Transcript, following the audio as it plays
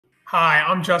Hi,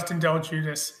 I'm Justin Del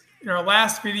Judas. In our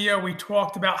last video, we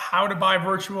talked about how to buy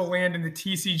virtual land in the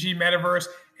TCG Metaverse,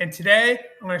 and today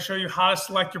I'm going to show you how to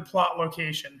select your plot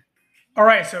location. All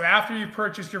right, so after you've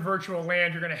purchased your virtual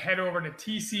land, you're going to head over to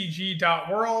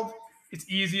tcg.world. It's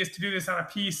easiest to do this on a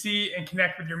PC and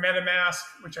connect with your MetaMask,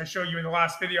 which I showed you in the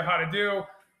last video how to do.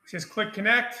 Just click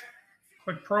Connect,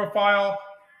 click Profile,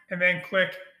 and then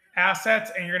click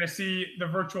Assets, and you're going to see the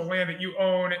virtual land that you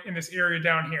own in this area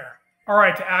down here. All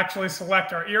right, to actually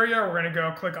select our area, we're going to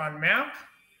go click on Map.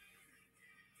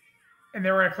 And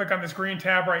then we're going to click on this green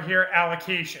tab right here,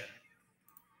 Allocation.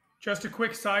 Just a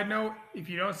quick side note, if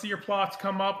you don't see your plots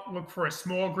come up, look for a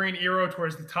small green arrow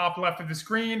towards the top left of the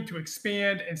screen to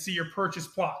expand and see your purchase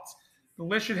plots. The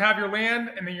list should have your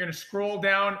land, and then you're going to scroll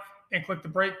down and click the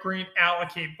bright green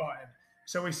Allocate button.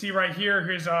 So we see right here,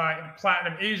 here's a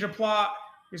Platinum Asia plot.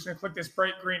 We're just going to click this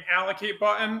bright green Allocate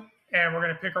button, and we're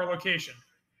going to pick our location.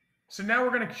 So now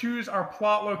we're going to choose our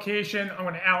plot location. I'm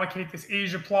going to allocate this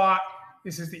Asia plot.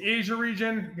 This is the Asia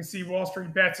region. You can see Wall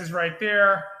Street Bets is right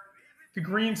there. The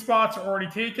green spots are already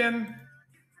taken,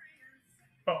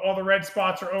 but all the red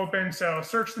spots are open. So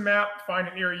search the map, find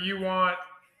an area you want.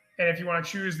 And if you want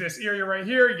to choose this area right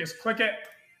here, you just click it.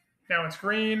 Now it's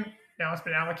green. Now it's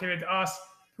been allocated to us.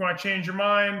 If you want to change your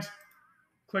mind,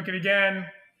 click it again,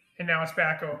 and now it's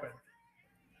back open.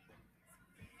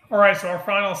 All right, so our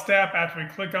final step, after we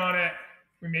click on it,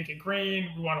 we make it green.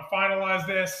 We want to finalize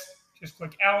this. Just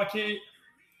click Allocate.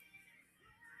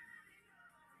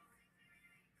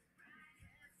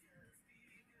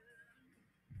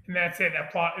 And that's it.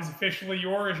 That plot is officially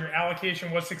yours. Your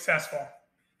allocation was successful.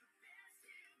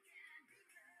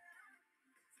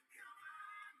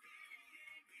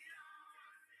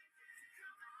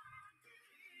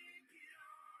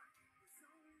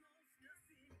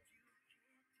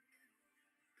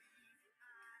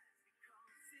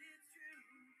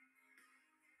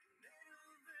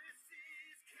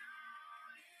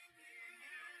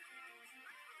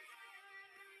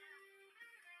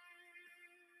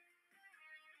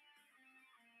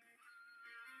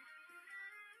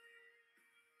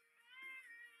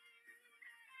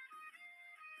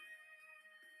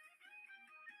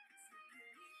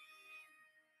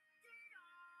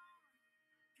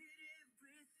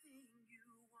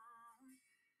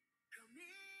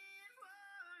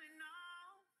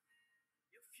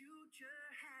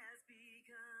 Future has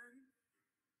begun.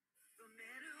 The